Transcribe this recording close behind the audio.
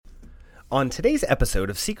On today's episode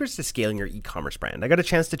of Secrets to Scaling Your E-commerce Brand, I got a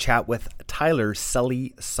chance to chat with Tyler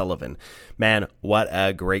Sully Sullivan. Man, what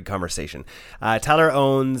a great conversation. Tyler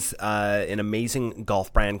owns an amazing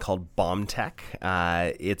golf brand called BombTech.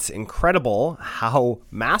 It's incredible how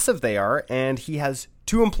massive they are, and he has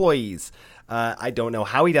 2 employees. I don't know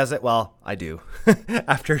how he does it. Well, I do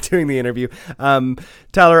after doing the interview.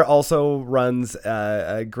 Tyler also runs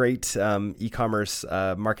a great e-commerce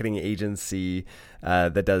marketing agency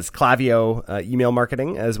that does Klaviyo email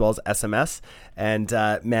marketing as well as SMS. And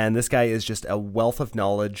man, this guy is just a wealth of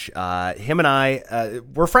knowledge. Him and I,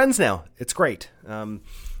 we're friends now. It's great.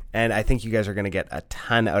 And I think you guys are going to get a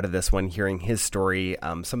ton out of this one, hearing his story,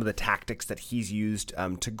 some of the tactics that he's used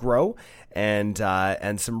to grow, and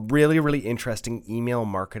some really, really interesting email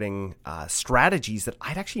marketing strategies that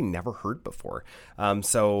I'd actually never heard before.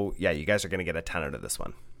 So yeah, you guys are going to get a ton out of this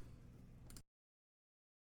one.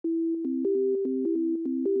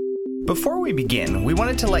 Before we begin, we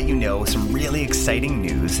wanted to let you know some really exciting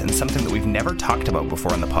news and something that we've never talked about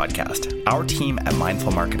before on the podcast. Our team at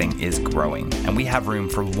Mindful Marketing is growing, and we have room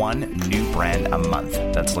for 1 new brand a month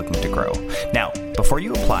that's looking to grow. Now, before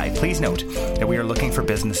you apply, please note that we are looking for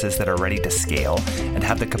businesses that are ready to scale and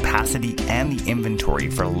have the capacity and the inventory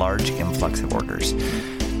for a large influx of orders.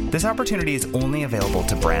 This opportunity is only available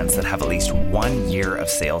to brands that have at least 1 year of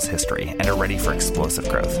sales history and are ready for explosive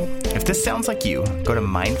growth. If this sounds like you, go to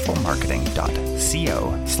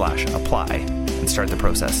mindfulmarketing.co/apply and start the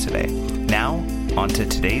process today. Now, on to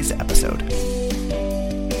today's episode.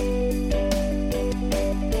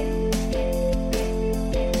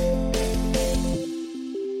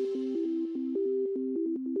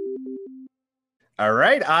 All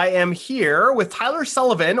right, I am here with Tyler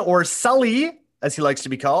Sullivan, or Sully, as he likes to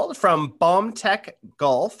be called, from BombTech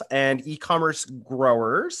Golf and E-commerce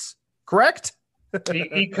Growers, correct?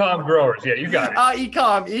 E-com growers, yeah, you got it.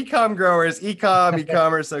 E-com growers,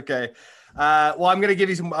 e-commerce, okay. Well, I'm going to give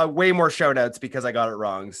you some way more shout outs because I got it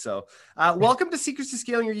wrong. So welcome to Secrets to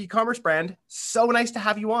Scaling Your E-commerce Brand. So nice to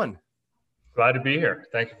have you on. Glad to be here.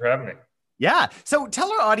 Thank you for having me. Yeah. So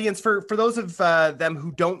tell our audience, for those of them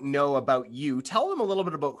who don't know about you, tell them a little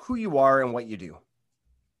bit about who you are and what you do.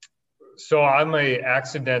 So I'm a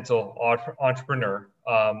accidental entrepreneur.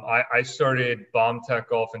 I started BombTech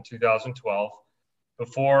Golf in 2012,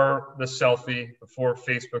 before the selfie, before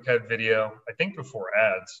Facebook had video, I think before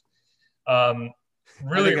ads.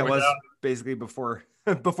 Really, it was basically before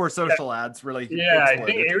social ads really. Yeah,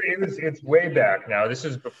 exploded. I think it's way back now. This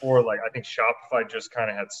is before, I think Shopify just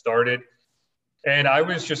kind of had started, and I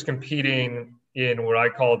was just competing in what I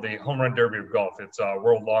call the home run derby of golf. It's a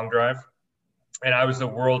World Long Drive. And I was the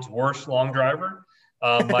world's worst long driver.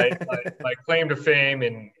 My claim to fame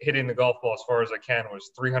in hitting the golf ball as far as I can was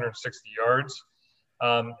 360 yards.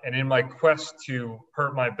 And in my quest to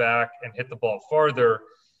hurt my back and hit the ball farther,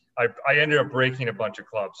 I ended up breaking a bunch of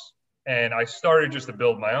clubs. And I started just to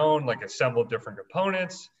build my own, assemble different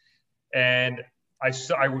components. And I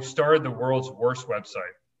started the world's worst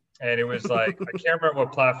website. And it was I can't remember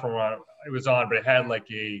what platform it was on, but it had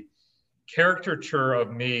a caricature of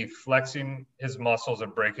me flexing his muscles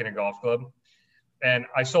and breaking a golf club, and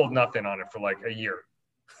I sold nothing on it for a year.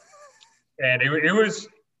 And it was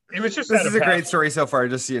just. This is a great story so far.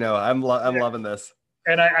 Just I'm loving this.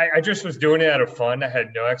 And I just was doing it out of fun. I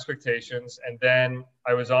had no expectations, and then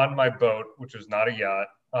I was on my boat, which was not a yacht,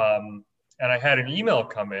 and I had an email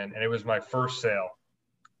come in, and it was my first sale,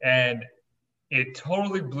 and it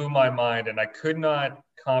totally blew my mind, and I could not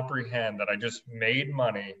comprehend that I just made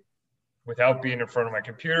money without being in front of my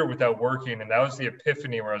computer, without working. And that was the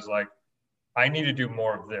epiphany where I was like, I need to do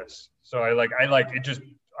more of this. So I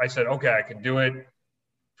said, okay, I can do it.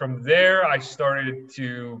 From there, I started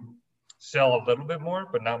to sell a little bit more,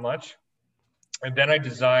 but not much. And then I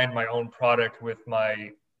designed my own product with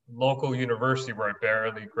my local university where I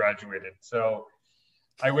barely graduated. So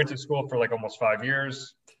I went to school for almost 5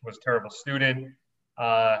 years, was a terrible student,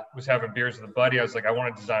 was having beers with a buddy. I was like, I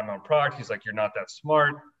want to design my own product. He's like, you're not that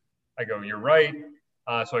smart. I go, you're right.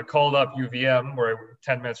 So I called up UVM, where I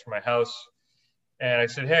 10 minutes from my house, and I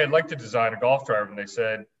said, hey, I'd like to design a golf driver. And they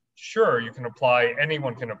said, sure, you can apply.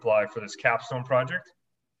 Anyone can apply for this capstone project.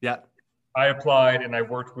 Yeah. I applied, and I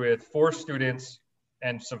worked with 4 students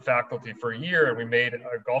and some faculty for a year, and we made a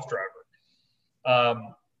golf driver.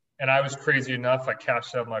 And I was crazy enough, I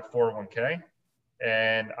cashed out my 401k,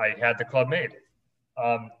 and I had the club made.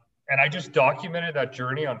 And I just documented that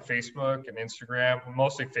journey on Facebook and Instagram,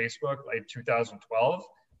 mostly Facebook, 2012.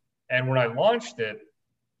 And when I launched it,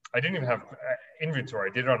 I didn't even have inventory.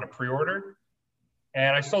 I did it on a pre-order,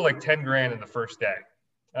 and I sold 10 grand in the first day.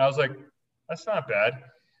 And I was like, that's not bad.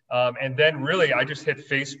 And then really, I just hit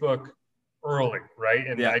Facebook early, right?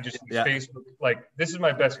 And Yeah. I just Yeah. Facebook, like this is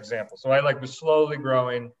my best example. So I like was slowly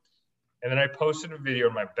growing, and then I posted a video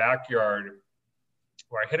in my backyard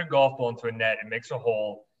where I hit a golf ball into a net, it makes a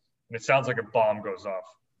hole, and it sounds like a bomb goes off.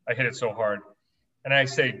 I hit it so hard. And I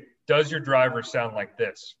say, does your driver sound like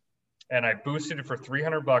this? And I boosted it for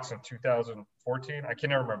 $300 in 2014. I can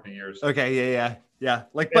never remember the years. Okay. Yeah. Yeah. Yeah.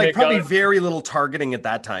 Like And it probably got, very little targeting at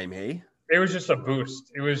that time. Hey. it was just a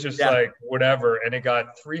boost. It was just Yeah. like whatever. And it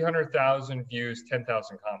got 300,000 views,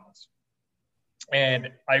 10,000 comments.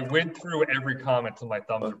 And I went through every comment till my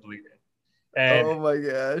thumbs are bleeding. And oh my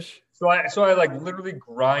gosh. So I like literally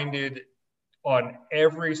grinded on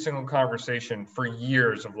every single conversation for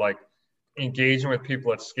years of like engaging with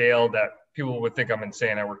people at scale that people would think I'm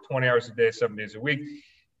insane. I work 20 hours a day, 7 days a week,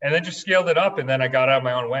 and then just scaled it up. And then I got out of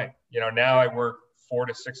my own way. Now I work 4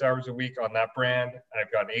 to 6 hours a week on that brand.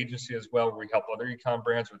 I've got an agency as well where we help other e-com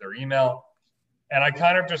brands with their email. And I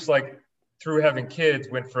kind of just like through having kids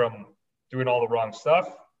went from doing all the wrong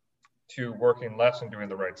stuff to working less and doing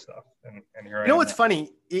the right stuff. And here I am. What's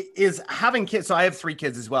funny is having kids. So I have 3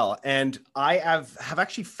 kids as well. And I have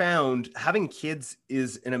actually found having kids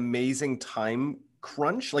is an amazing time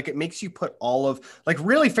crunch. Like it makes you put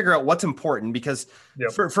really figure out what's important, because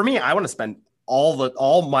for me, I want to spend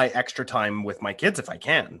all my extra time with my kids if I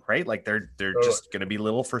can, right? Like they're just going to be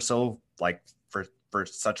little for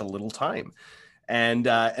such a little time.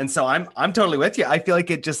 And so I'm totally with you. I feel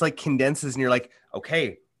like it just like condenses and you're like,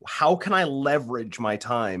 okay, how can I leverage my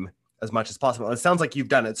time as much as possible? And it sounds like you've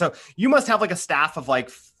done it. So you must have like a staff of like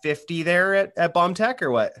 50 there at BombTech or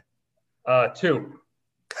what? 2.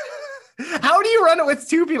 How do you run it with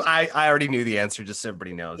 2 people? I already knew the answer, just so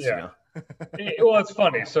everybody knows. Yeah. Well, it's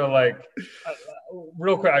funny. So like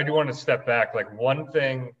real quick, I do want to step back. Like one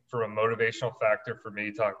thing from a motivational factor for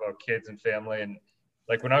me, talk about kids and family. And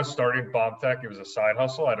like when I was starting BombTech, it was a side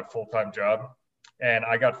hustle. I had a full-time job. And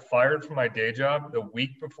I got fired from my day job the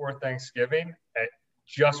week before Thanksgiving,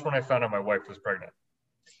 just when I found out my wife was pregnant.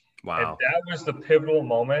 Wow. And that was the pivotal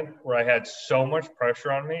moment where I had so much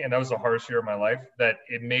pressure on me. And that was the hardest year of my life that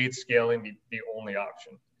it made scaling the only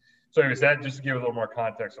option. So it was that, just to give a little more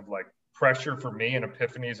context of like pressure for me and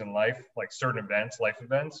epiphanies in life, like certain events, life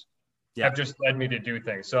events, have just led me to do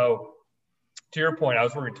things. So to your point, I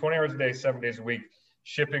was working 20 hours a day, 7 days a week,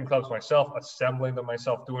 shipping clubs myself, assembling them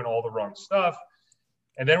myself, doing all the wrong stuff.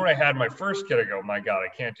 And then when I had my first kid, I go, my God,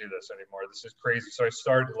 I can't do this anymore. This is crazy. So I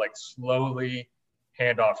started to like slowly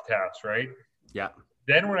hand off tasks, right? Yeah.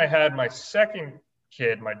 Then when I had my second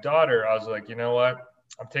kid, my daughter, I was like, you know what?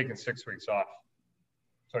 I'm taking 6 weeks off.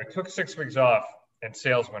 So I took 6 weeks off and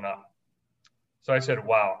sales went up. So I said,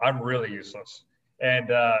 wow, I'm really useless. And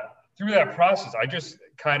through that process, I just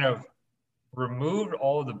kind of removed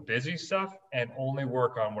all of the busy stuff and only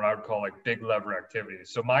work on what I would call like big lever activities.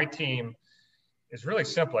 So my team is really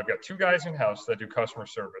simple. I've got 2 guys in house that do customer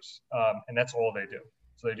service, and that's all they do.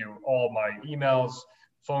 So they do all my emails,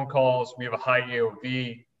 phone calls. We have a high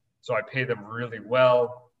AOV, so I pay them really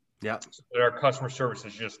well. Yeah. So our customer service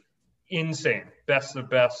is just insane, best of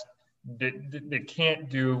best. They can't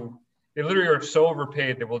do. They literally are so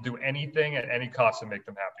overpaid they will do anything at any cost to make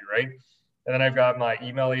them happy, right? And then I've got my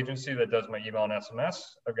email agency that does my email and SMS.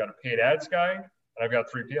 I've got a paid ads guy, and I've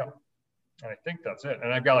got 3PL. And I think that's it.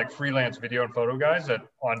 And I've got like freelance video and photo guys that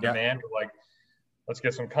on demand are like, let's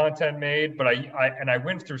get some content made. But I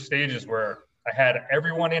went through stages where I had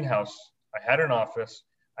everyone in-house. I had an office.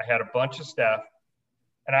 I had a bunch of staff.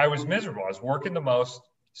 And I was miserable. I was working the most.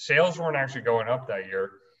 Sales weren't actually going up that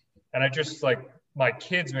year. And I just like, my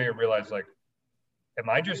kids made me realize like, am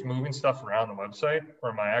I just moving stuff around the website or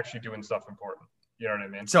am I actually doing stuff important? You know what I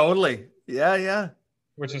mean? Totally. Yeah. Yeah.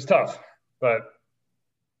 Which is tough, but.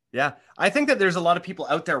 Yeah. I think that there's a lot of people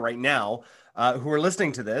out there right now who are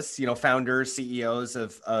listening to this, founders, CEOs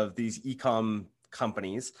of these e-com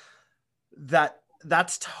companies,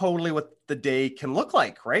 that's totally what the day can look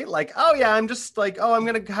like, right? Like, oh yeah, I'm just like, oh, I'm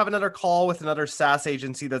going to have another call with another SaaS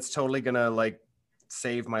agency that's totally going to like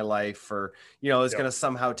save my life or, is going to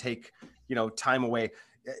somehow take, time away.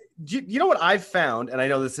 You know what I've found, and I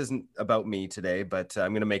know this isn't about me today, but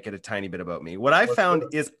I'm going to make it a tiny bit about me. What I found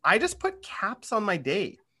is I just put caps on my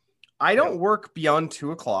day. I don't work beyond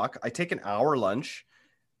 2:00. I take an hour lunch,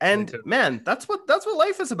 and man, that's what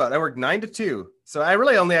life is about. I work 9 to 2, so I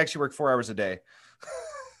really only actually work 4 hours a day.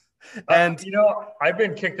 And I've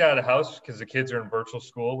been kicked out of the house because the kids are in virtual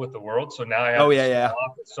school with the world. So now I have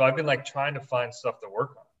office. So I've been like trying to find stuff to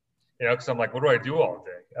work on, because I'm like, what do I do all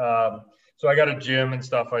day? So I got a gym and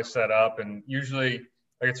stuff I set up, and usually,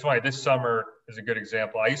 like, it's funny. This summer is a good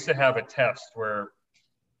example. I used to have a test where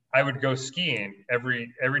I would go skiing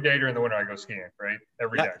every day during the winter. I go skiing, right?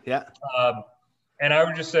 Every day. Yeah. And I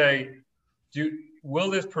would just say,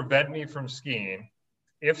 will this prevent me from skiing?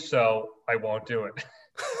 If so, I won't do it.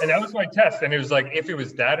 And that was my test. And it was like, if it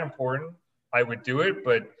was that important, I would do it.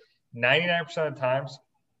 But 99% of the times,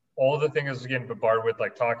 all the things I was getting bombarded with,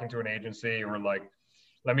 like talking to an agency or like,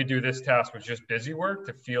 let me do this task, was just busy work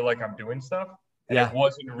to feel like I'm doing stuff. And it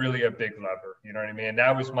wasn't really a big lever. You know what I mean? And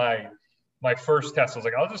that was my first test. I was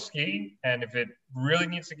like, I'll just ski. And if it really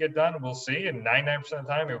needs to get done, we'll see. And 99% of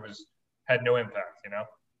the time, had no impact, you know?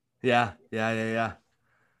 Yeah.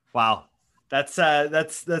 Wow.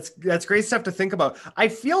 That's great stuff to think about. I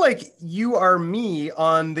feel like you are me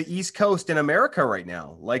on the East Coast in America right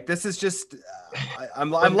now. Like this is just,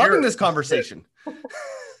 I'm loving this conversation.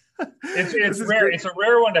 It's rare. It's a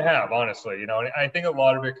rare one to have, honestly. You know, and I think a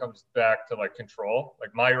lot of it comes back to like control.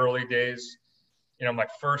 Like my early days, you know, my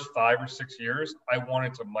first 5 or 6 years, I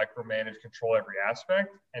wanted to micromanage, control every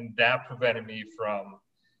aspect, and that prevented me from,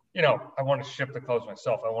 you know, I want to ship the clothes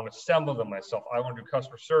myself. I want to assemble them myself. I want to do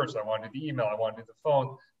customer service. I want to do the email. I want to do the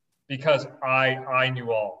phone, because I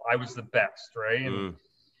knew all. I was the best, right? And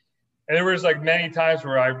there was like many times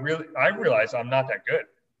where I realized I'm not that good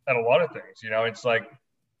at a lot of things. You know, it's like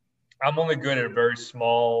I'm only good at a very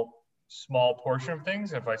small portion of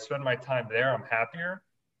things. If I spend my time there, I'm happier,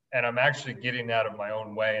 and I'm actually getting out of my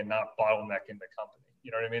own way and not bottlenecking the company.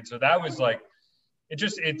 You know what I mean? So that was like,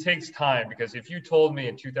 it takes time, because if you told me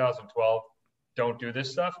in 2012, don't do this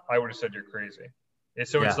stuff, I would have said you're crazy. And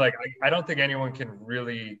so it's like, I don't think anyone can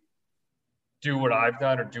really do what I've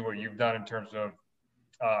done or do what you've done in terms of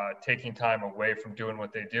taking time away from doing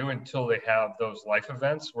what they do until they have those life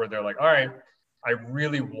events where they're like, all right, I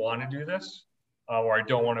really want to do this, or I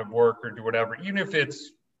don't want to work or do whatever, even if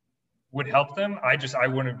it's would help them. I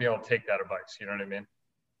wouldn't be able to take that advice. You know what I mean?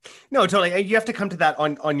 No, totally. You have to come to that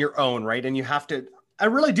on your own, right? And you have to, I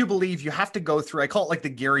really do believe you have to go through, I call it like the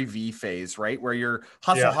Gary V phase, right? Where you're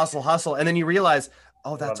hustle. And then you realize,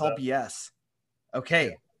 oh, that's all BS.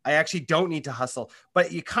 Okay. I actually don't need to hustle,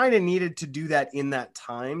 but you kind of needed to do that in that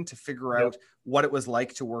time to figure out what it was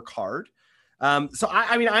like to work hard. So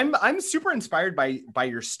I mean, I'm super inspired by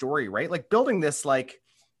your story, right? Like building this, like,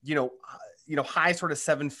 you know, high sort of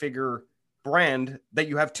 7-figure brand that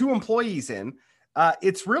you have 2 employees in.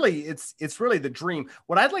 It's really the dream.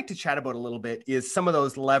 What I'd like to chat about a little bit is some of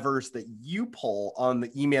those levers that you pull on the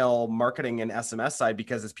email marketing and SMS side,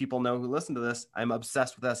 because as people know who listen to this, I'm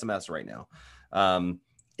obsessed with SMS right now. I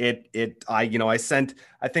sent,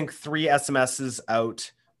 I think 3 SMSs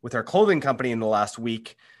out with our clothing company in the last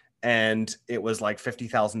week, and it was like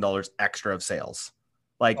 $50,000 extra of sales.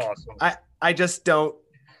 Like, awesome. I just don't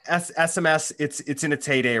SMS. It's in its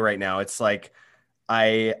heyday right now. It's like,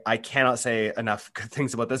 I cannot say enough good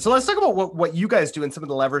things about this. So let's talk about what you guys do and some of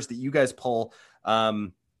the levers that you guys pull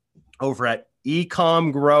over at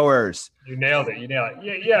Ecom Growers. You nailed it.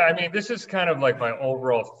 Yeah. I mean, this is kind of like my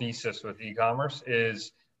overall thesis with e-commerce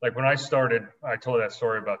is like when I started, I told that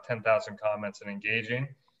story about 10,000 comments and engaging.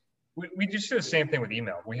 We just do the same thing with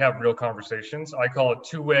email. We have real conversations. I call it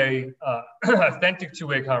two-way, authentic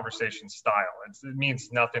two-way conversation style. It means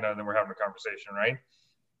nothing other than we're having a conversation, right?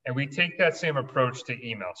 And we take that same approach to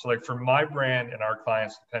email. So like for my brand and our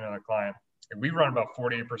clients, depending on the client, we run about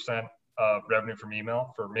 48% of revenue from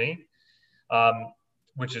email for me,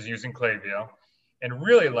 which is using Klaviyo. And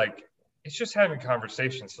really like, it's just having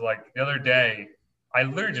conversations. So like the other day, I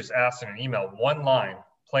literally just asked in an email, 1 line,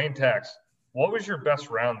 plain text, what was your best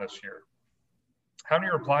round this year? How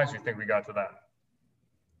many replies do you think we got to that?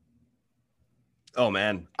 Oh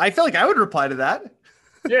man, I feel like I would reply to that.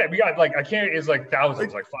 Yeah, we got like, it's like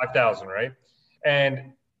thousands, like 5,000, right?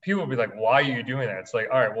 And people will be like, why are you doing that? It's like,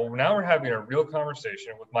 all right, well, now we're having a real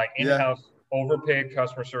conversation with my in-house overpaid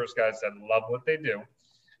customer service guys that love what they do.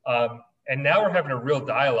 And now we're having a real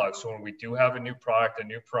dialogue. So when we do have a new product, a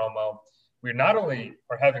new promo, we not only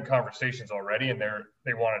are having conversations already and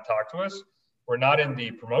they want to talk to us, we're not in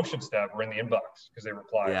the promotions tab, we're in the inbox because they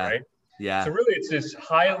reply, right? Yeah. So really it's this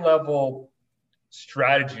high level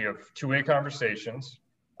strategy of two-way conversations.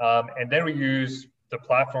 And then we use the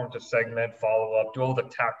platform to segment, follow up, do all the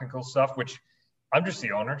technical stuff, which I'm just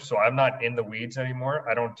the owner. So I'm not in the weeds anymore.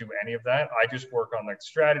 I don't do any of that. I just work on like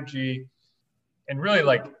strategy. And really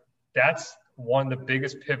like, that's one of the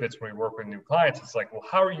biggest pivots when we work with new clients. It's like, well,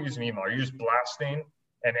 how are you using email? Are you just blasting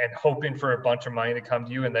and hoping for a bunch of money to come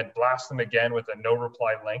to you and then blast them again with a no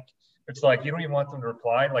reply link? It's like, you don't even want them to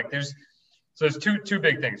reply. Like there's two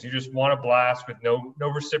big things. You just want to blast with no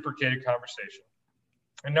reciprocated conversation.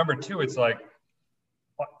 And number 2, it's like,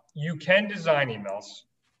 you can design emails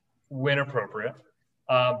when appropriate.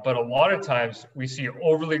 But a lot of times we see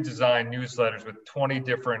overly designed newsletters with 20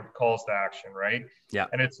 different calls to action, right? Yeah.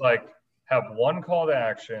 And it's like, have one call to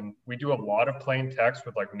action. We do a lot of plain text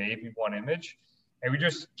with like maybe one image, and we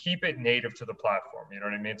just keep it native to the platform. You know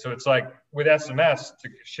what I mean? So it's like with SMS, to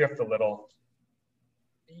shift a little,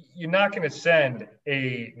 you're not going to send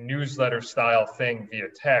a newsletter style thing via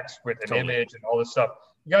text with an image and all this stuff.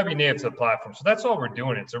 You got to be native to the platform. So that's all we're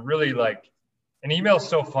doing. It's a really like, an email is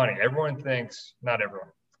so funny. Everyone thinks, not everyone.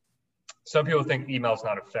 Some people think email is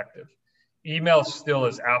not effective. Email still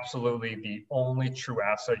is absolutely the only true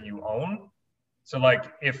asset you own. So like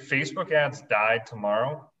if Facebook ads died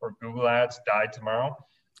tomorrow or Google ads died tomorrow,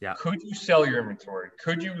 could you sell your inventory?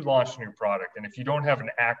 Could you launch a new product? And if you don't have an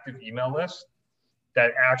active email list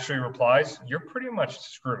that actually replies, you're pretty much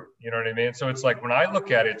screwed. You know what I mean? So it's like, when I look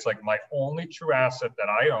at it, it's like my only true asset that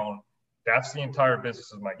I own, that's the entire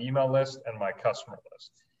business, is my email list and my customer list.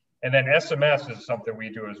 And then SMS is something we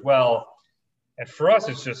do as well. And for us,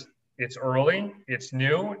 it's early, it's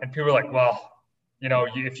new. And people are like, well, you know,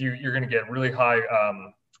 if you're going to get really high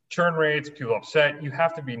churn rates, people upset, you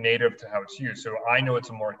have to be native to how it's used. So I know it's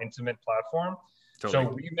a more intimate platform. Totally.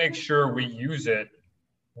 So we make sure we use it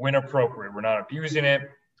when appropriate. We're not abusing it.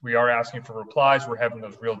 We are asking for replies. We're having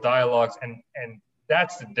those real dialogues. And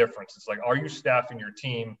that's the difference. It's like, are you staffing your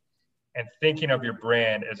team and thinking of your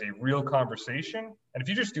brand as a real conversation? And if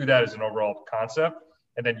you just do that as an overall concept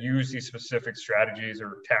and then use these specific strategies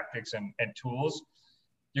or tactics and tools,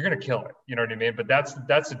 you're going to kill it. You know what I mean? But that's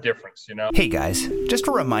the difference, you know? Hey guys, just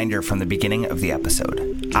a reminder from the beginning of the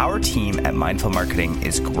episode. Our team at Mindful Marketing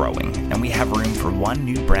is growing, and we have room for one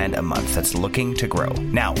new brand a month that's looking to grow.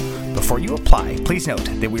 Now, before you apply, please note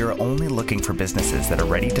that we are only looking for businesses that are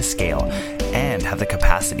ready to scale and have the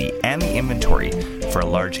capacity and the inventory for a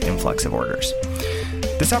large influx of orders.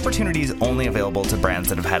 This opportunity is only available to brands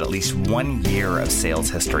that have had at least 1 year of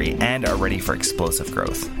sales history and are ready for explosive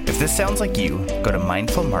growth. If this sounds like you, go to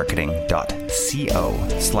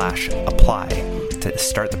mindfulmarketing.co/apply to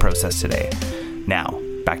start the process today. Now,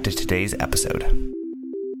 back to today's episode.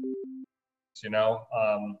 You know,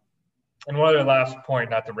 and one other last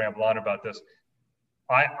point, not to ramble on about this,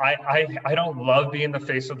 I don't love being the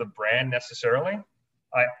face of the brand necessarily.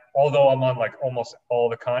 Although I'm on like almost all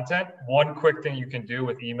the content, one quick thing you can do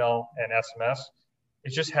with email and SMS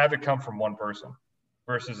is just have it come from one person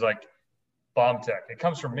versus like BombTech. It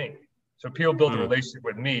comes from me. So people build a relationship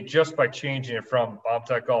with me just by changing it from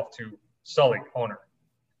BombTech Golf to Sully, owner.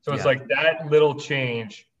 So it's like that little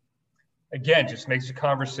change, again, just makes it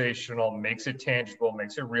conversational, makes it tangible,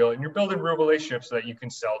 makes it real. And you're building real relationships that you can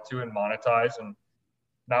sell to and monetize and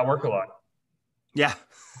not work a lot. Yeah,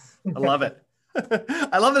 I love it.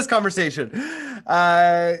 I love this conversation.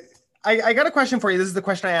 I got a question for you. This is the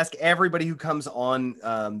question I ask everybody who comes on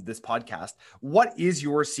this podcast. What is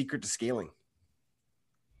your secret to scaling?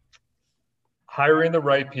 Hiring the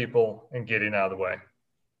right people and getting out of the way.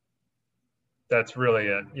 That's really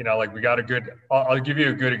it. You know, like I'll give you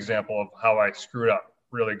a good example of how I screwed up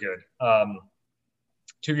really good.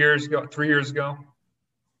 3 years ago,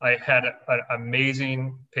 I had an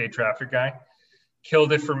amazing paid traffic guy,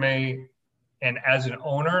 killed it for me. And as an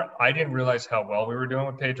owner, I didn't realize how well we were doing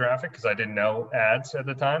with paid traffic because I didn't know ads at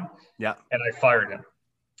the time. Yeah. And I fired him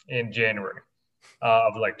in January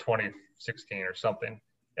of like 2016 or something.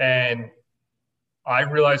 And I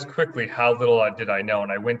realized quickly how little did I know.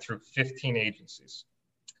 And I went through 15 agencies.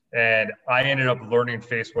 And I ended up learning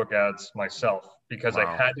Facebook ads myself because I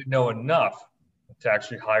had to know enough to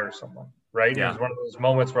actually hire someone, right? Yeah. It was one of those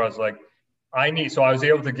moments where I was like, so I was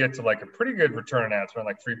able to get to like a pretty good return on ads, around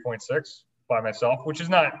like 3.6. by myself, which is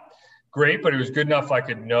not great, but it was good enough I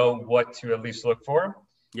could know what to at least look for.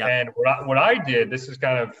 Yeah. And what I did, this is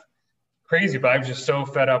kind of crazy, but I was just so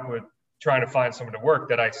fed up with trying to find someone to work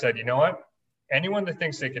that I said, you know what? Anyone that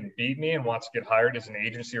thinks they can beat me and wants to get hired as an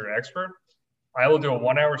agency or expert, I will do a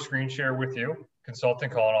 1 hour screen share with you, consulting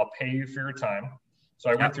call, and I'll pay you for your time. So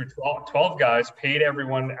I went through 12 guys, paid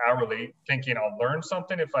everyone hourly, thinking I'll learn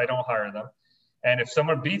something if I don't hire them. And if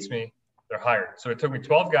someone beats me, they're hired. So it took me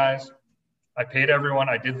 12 guys. I paid everyone.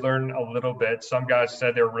 I did learn a little bit. Some guys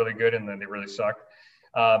said they were really good and then they really sucked.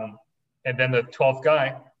 And then the 12th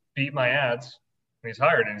guy beat my ads and he's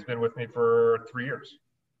hired and he's been with me for 3 years.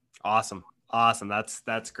 Awesome.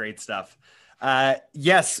 That's great stuff.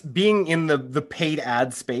 Yes, being in the paid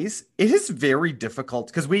ad space, it is very difficult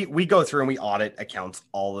because we go through and we audit accounts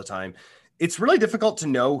all the time. It's really difficult to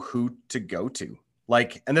know who to go to.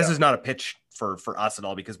 Like, and this is not a pitch for us at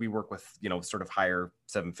all because we work with, sort of higher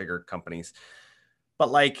 7-figure companies.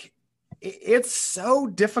 But like, It's so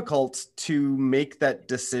difficult to make that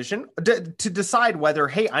decision to decide whether,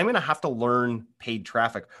 hey, I'm going to have to learn paid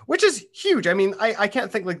traffic, which is huge. I mean, I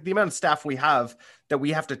can't think like the amount of staff we have that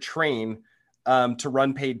we have to train to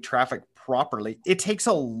run paid traffic properly. It takes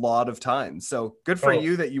a lot of time. So good for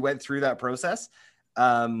you that you went through that process.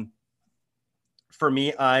 For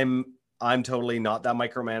me, I'm totally not that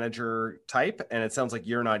micromanager type, and it sounds like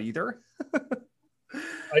you're not either.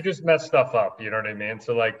 I just mess stuff up, you know what I mean?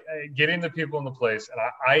 So like getting the people in the place, and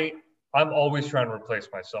I'm always trying to replace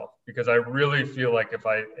myself, because I really feel like if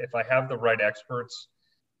I have the right experts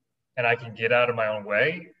and I can get out of my own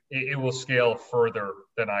way, it will scale further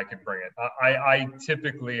than I could bring it. I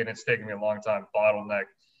typically, and it's taken me a long time, bottleneck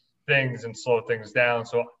things and slow things down.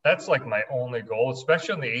 So that's like my only goal,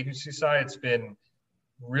 especially on the agency side. It's been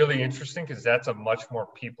really interesting because that's a much more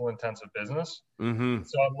people intensive business. Mm-hmm.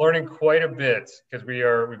 So I'm learning quite a bit, because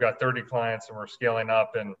we've got 30 clients and we're scaling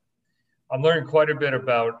up, and I'm learning quite a bit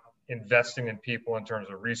about investing in people in terms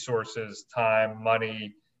of resources, time,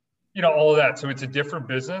 money, all of that. So it's a different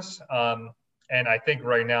business. And I think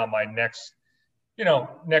right now my next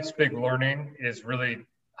big learning is really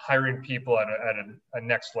hiring people at a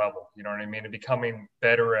next level, you know what I mean? And becoming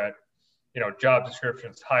better at job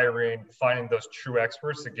descriptions, hiring, finding those true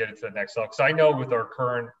experts to get it to the next level. Because I know with our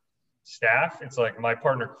current staff, it's like my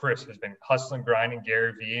partner, Chris, has been hustling, grinding,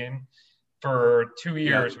 Gary Veeing for 2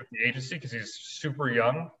 years with the agency because he's super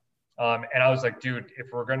young. And I was like, dude, if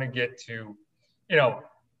we're going to get to,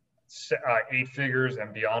 8 figures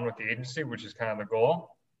and beyond with the agency, which is kind of the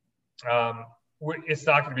goal, it's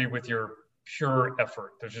not going to be with your pure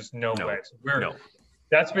effort. There's just no way. So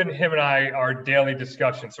that's been him and I, our daily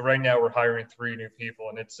discussion. So right now we're hiring 3 new people,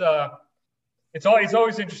 and it's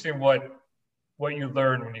always interesting what you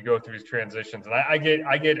learn when you go through these transitions. And I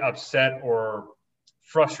get upset or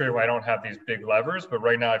frustrated when I don't have these big levers, but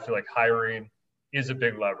right now I feel like hiring is a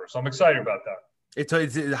big lever. So I'm excited about that. It's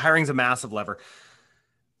hiring's a massive lever.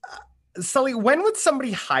 Sully, when would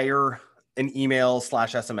somebody hire an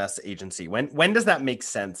email/SMS agency? When does that make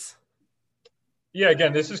sense? Yeah,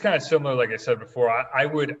 again, this is kind of similar, like I said before. I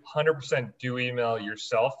would 100% do email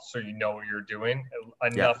yourself so you know what you're doing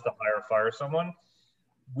enough to hire or fire someone.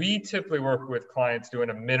 We typically work with clients doing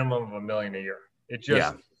a minimum of $1 million a year. It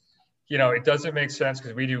just, it doesn't make sense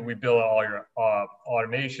because we build all your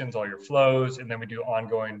automations, all your flows, and then we do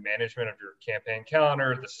ongoing management of your campaign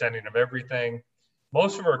calendar, the sending of everything.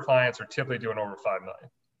 Most of our clients are typically doing over $5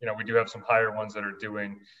 million. We do have some higher ones that are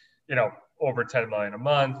doing, over $10 million a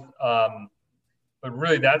month. But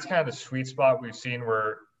really, that's kind of the sweet spot we've seen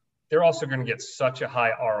where they're also going to get such a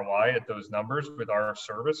high ROI at those numbers with our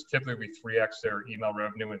service. Typically, we 3x their email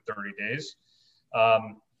revenue in 30 days.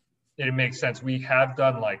 It makes sense. We have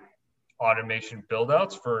done like automation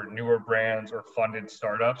build-outs for newer brands or funded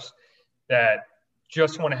startups that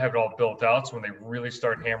just want to have it all built out. So when they really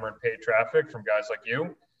start hammering paid traffic from guys like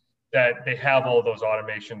you, that they have all those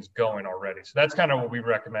automations going already. So that's kind of what we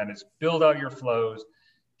recommend is build out your flows,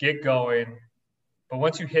 get going. But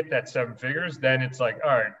once you hit that 7 figures, then it's like,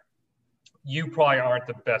 all right, you probably aren't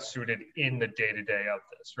the best suited in the day-to-day of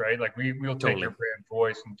this, right? Like we'll take your brand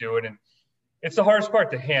voice and do it. And it's the hardest part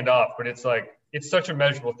to hand off, but it's like, it's such a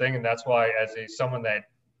measurable thing. And that's why as someone that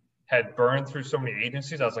had burned through so many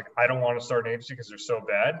agencies, I was like, I don't want to start an agency because they're so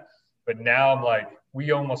bad. But now I'm like,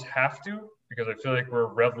 we almost have to, because I feel like we're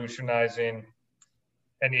revolutionizing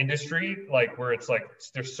an industry, like where it's like,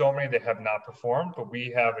 there's so many that have not performed, but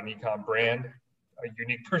we have an e-com brand, a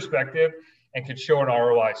unique perspective, and could show an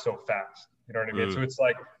ROI so fast. You know what I mean? So it's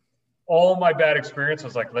like all my bad experience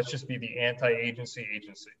was like, let's just be the anti-agency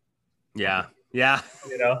agency. Yeah.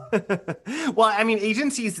 Well, I mean,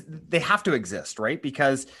 agencies, they have to exist, right?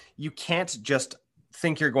 Because you can't just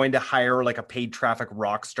think you're going to hire like a paid traffic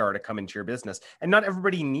rock star to come into your business. And not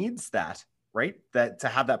everybody needs that, right? That to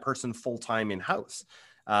have that person full-time in-house.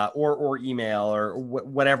 Or email or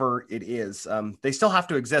whatever it is, they still have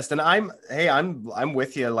to exist. And I'm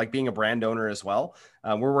with you, like being a brand owner as well.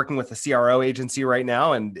 We're working with a CRO agency right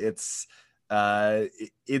now, and it's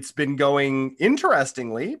been going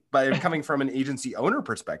interestingly, but coming from an agency owner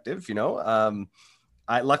perspective,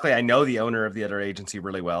 luckily I know the owner of the other agency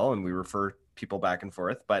really well, and we refer people back and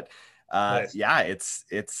forth. But nice.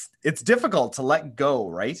 It's difficult to let go,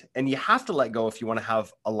 right? And you have to let go if you want to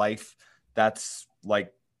have a life that's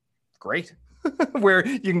like great, where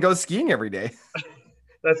you can go skiing every day.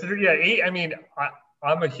 I mean,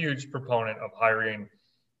 I'm a huge proponent of hiring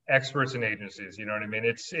experts in agencies. You know what I mean?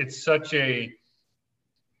 It's such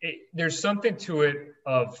there's something to it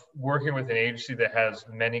of working with an agency that has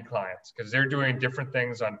many clients, because they're doing different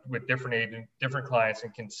things with different clients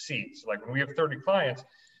and can see. So like when we have 30 clients,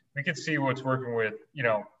 we could see what's working with,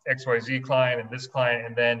 XYZ client and this client,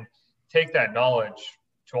 and then take that knowledge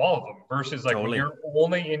to all of them versus like when you're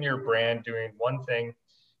only in your brand doing one thing,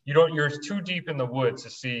 you're too deep in the woods to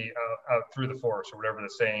see out through the forest or whatever the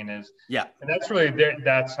saying is. Yeah. And that's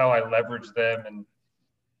how I leverage them. And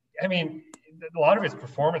I mean, a lot of it's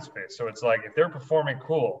performance based. So it's like, if they're performing,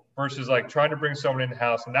 cool, versus like trying to bring someone in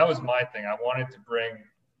house. And that was my thing. I wanted to bring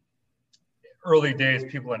early days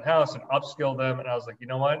people in house and upskill them. And I was like, you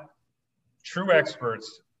know what? True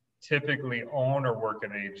experts typically own or work at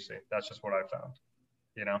an agency. That's just what I found,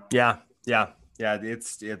 Yeah.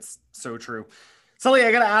 It's so true. Sully,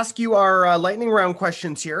 I got to ask you our lightning round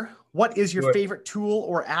questions here. What is your favorite tool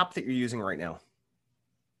or app that you're using right now?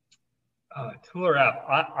 Tool or app?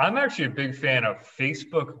 I'm actually a big fan of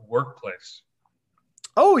Facebook Workplace.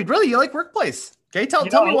 Oh, really? You like Workplace? Okay, tell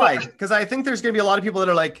me why. Because I think there's going to be a lot of people that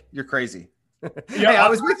are like, you're crazy. Hey, I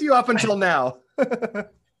was with you up until now.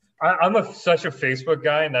 I'm such a Facebook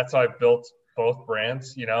guy, and that's how I built both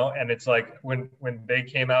brands, and it's like when they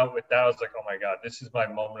came out with that, I was like, oh my God, this is my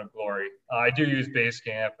moment of glory. I do use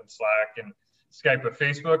Basecamp and Slack and Skype, but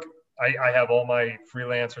Facebook, I have all my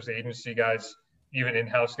freelancers, agency guys, even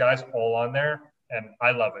in-house guys all on there, and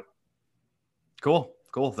I love it. Cool.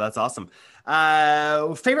 That's awesome.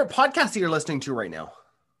 Favorite podcast that you're listening to right now?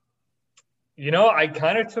 I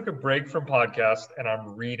kind of took a break from podcasts, and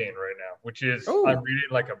I'm reading right now, which is I'm reading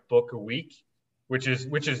like a book a week, which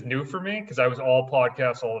is new for me because I was all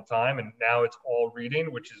podcasts all the time, and now it's all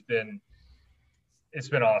reading, which has been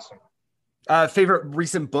awesome. Favorite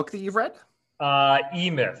recent book that you've read?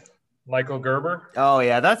 E-Myth, Michael Gerber. Oh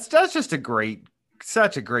yeah, that's just such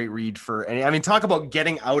a great read for any. I mean, talk about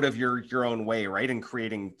getting out of your own way, right, and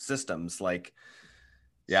creating systems like.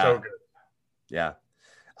 Yeah. So good. Yeah.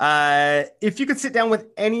 If you could sit down with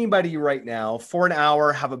anybody right now for an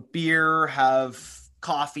hour, have a beer, have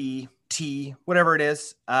coffee, tea, whatever it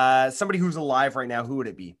is, somebody who's alive right now, who would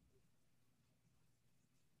it be?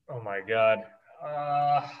 Oh my God.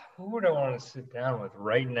 Who would I want to sit down with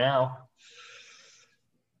right now?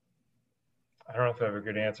 I don't know if I have a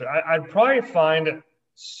good answer. I'd probably find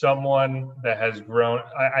someone that has grown.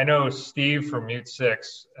 I know Steve from Mute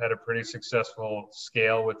 6 had a pretty successful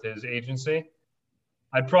scale with his agency.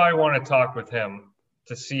 I'd probably want to talk with him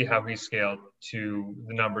to see how he scaled to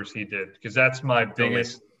the numbers he did, because that's my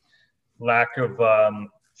biggest lack of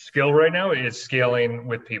skill right now is scaling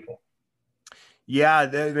with people. Yeah,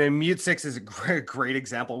 the Mute 6 is a great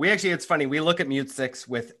example. It's funny. We look at Mute 6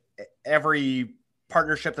 with every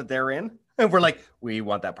partnership that they're in, and we're like, we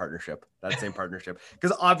want that partnership, that same partnership,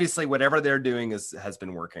 because obviously whatever they're doing has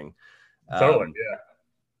been working. Totally,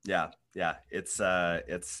 yeah. It's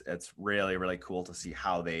really, really cool to see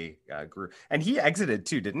how they grew. And he exited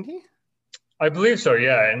too, didn't he? I believe so,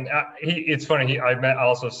 yeah. And it's funny. I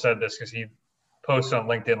also said this because he posted on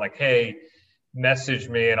LinkedIn like, "Hey, message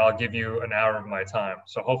me and I'll give you an hour of my time."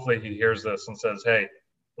 So hopefully he hears this and says, "Hey,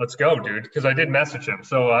 let's go, dude," because I did message him.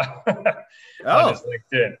 So on his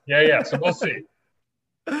LinkedIn, yeah. So we'll see.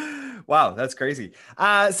 Wow, that's crazy.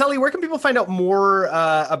 Sully, where can people find out more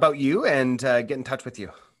about you and get in touch with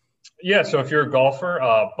you? Yeah, so if you're a golfer,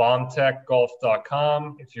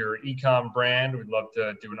 bombtechgolf.com. If you're an e-com brand, we'd love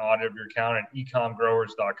to do an audit of your account at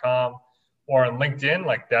ecomgrowers.com. Or on LinkedIn,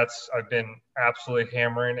 I've been absolutely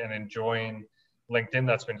hammering and enjoying LinkedIn.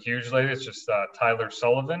 That's been huge lately. It's just Tyler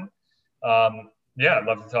Sullivan. I'd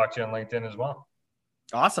love to talk to you on LinkedIn as well.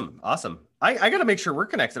 Awesome. I got to make sure we're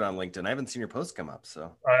connected on LinkedIn. I haven't seen your post come up,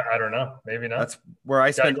 so I don't know. Maybe not. That's where I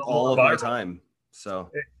spend all of my time. So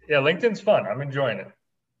yeah, LinkedIn's fun. I'm enjoying it.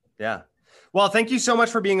 Yeah. Well, thank you so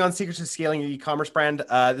much for being on Secrets to Scaling Your E-commerce Brand.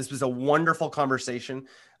 This was a wonderful conversation.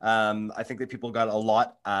 I think that people got a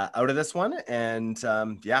lot out of this one, and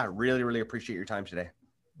really, really appreciate your time today.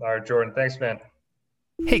 All right, Jordan. Thanks, man.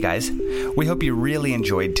 Hey guys, we hope you really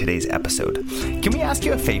enjoyed today's episode. Can we ask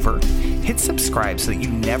you a favor? Hit subscribe so that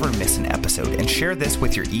you never miss an episode, and share this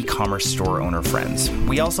with your e-commerce store owner friends.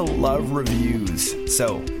 We also love reviews.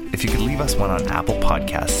 So if you could leave us one on Apple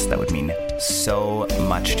Podcasts, that would mean so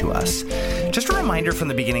much to us. Just a reminder from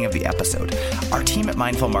the beginning of the episode, our team at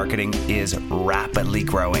Mindful Marketing is rapidly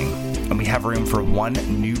growing, and we have room for one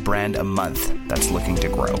new brand a month that's looking to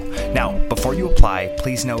grow. Now, before you apply,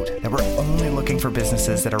 please note that we're only looking for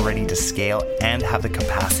businesses that are ready to scale and have the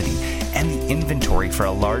capacity and the inventory for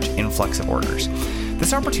a large influx of orders.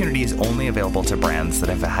 This opportunity is only available to brands that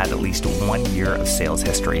have had at least 1 year of sales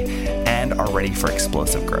history and are ready for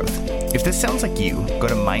explosive growth. If this sounds like you, go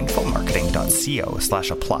to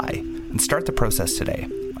mindfulmarketing.co/apply and start the process today.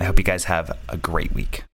 I hope you guys have a great week.